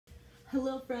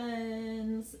Hello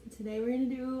friends! Today we're going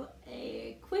to do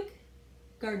a quick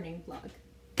gardening vlog.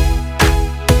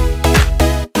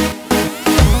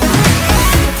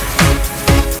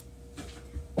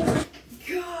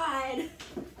 God!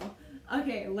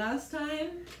 Okay, last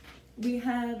time we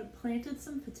had planted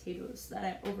some potatoes that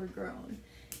I overgrown.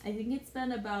 I think it's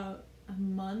been about a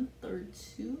month or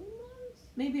 2 months?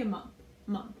 Maybe a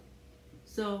month.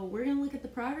 So we're going to look at the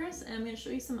progress, and I'm going to show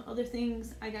you some other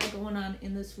things I got going on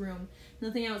in this room.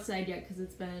 Nothing outside yet because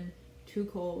it's been too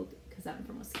cold because I'm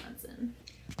from Wisconsin.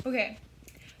 Okay,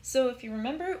 so if you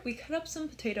remember, we cut up some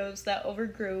potatoes that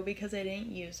overgrew because I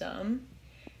didn't use them.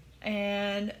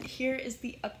 And here is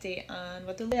the update on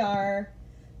what they are.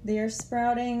 They are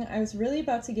sprouting. I was really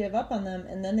about to give up on them,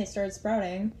 and then they started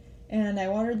sprouting. And I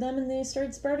watered them, and they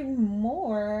started sprouting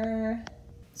more.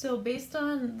 So based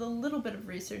on the little bit of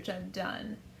research I've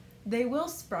done, they will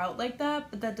sprout like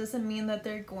that, but that doesn't mean that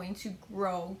they're going to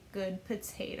grow good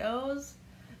potatoes.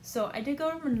 So I did go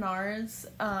to Menards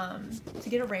to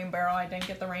get a rain barrel. I didn't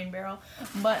get the rain barrel,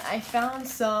 but I found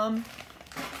some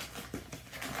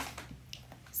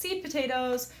seed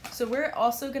potatoes. So we're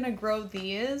also gonna grow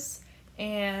these,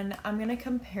 and I'm gonna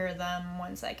compare them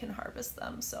once I can harvest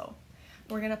them. So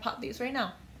we're gonna pop these right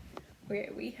now. Okay,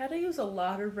 we had to use a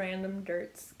lot of random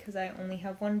dirts because I only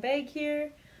have one bag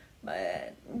here,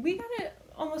 but we got it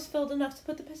almost filled enough to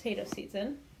put the potato seeds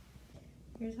in.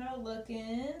 Here's how it's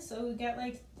looking. So we got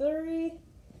like 30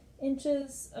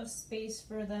 inches of space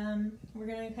for them. We're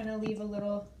gonna kind of leave a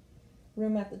little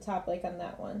room at the top like on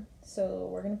that one. So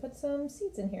we're gonna put some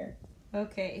seeds in here.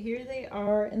 Okay, here they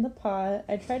are in the pot.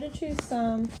 I tried to choose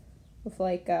some with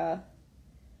like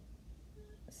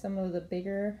some of the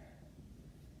bigger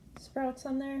sprouts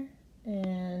on there,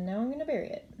 and now I'm gonna bury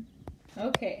it.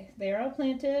 Okay, they are all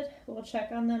planted. We'll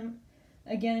check on them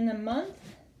again in a month.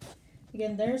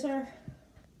 Again, there's our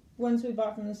ones we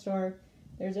bought from the store.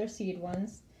 There's our seed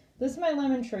ones. This is my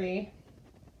lemon tree.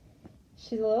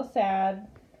 She's a little sad.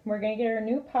 We're gonna get her a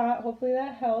new pot. Hopefully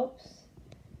that helps.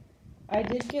 I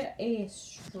did get a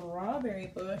strawberry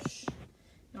bush.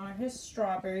 Now here's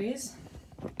strawberries.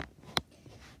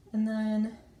 And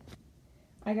then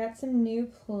I got some new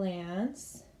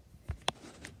plants,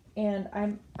 and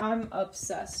I'm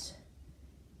obsessed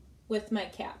with my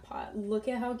cat pot. Look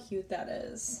at how cute that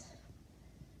is.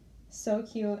 So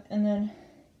cute. And then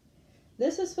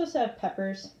this is supposed to have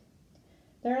peppers.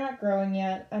 They're not growing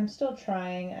yet. I'm still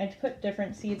trying. I put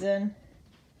different seeds in.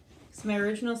 So my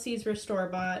original seeds were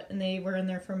store-bought, and they were in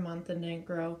there for a month and didn't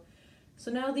grow.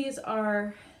 So now these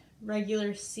are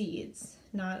regular seeds,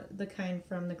 not the kind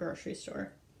from the grocery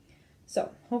store.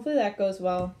 So hopefully that goes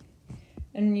well.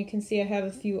 And you can see I have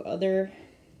a few other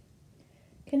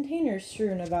containers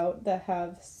strewn about that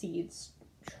have seeds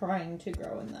trying to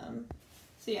grow in them.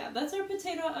 So yeah, that's our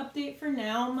potato update for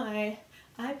now. My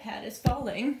iPad is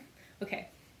falling. Okay,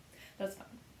 that's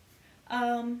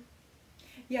fine.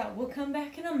 Yeah, we'll come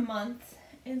back in a month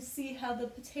and see how the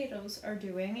potatoes are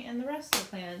doing and the rest of the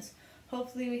plants.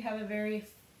 Hopefully we have a very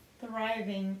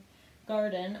thriving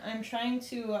garden. I'm trying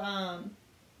to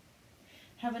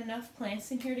have enough plants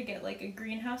in here to get like a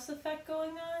greenhouse effect going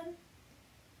on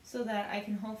so that I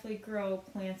can hopefully grow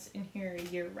plants in here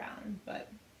year round, but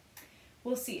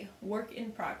we'll see. Work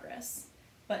in progress.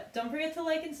 But don't forget to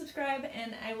like and subscribe,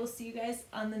 and I will see you guys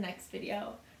on the next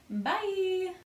video. Bye!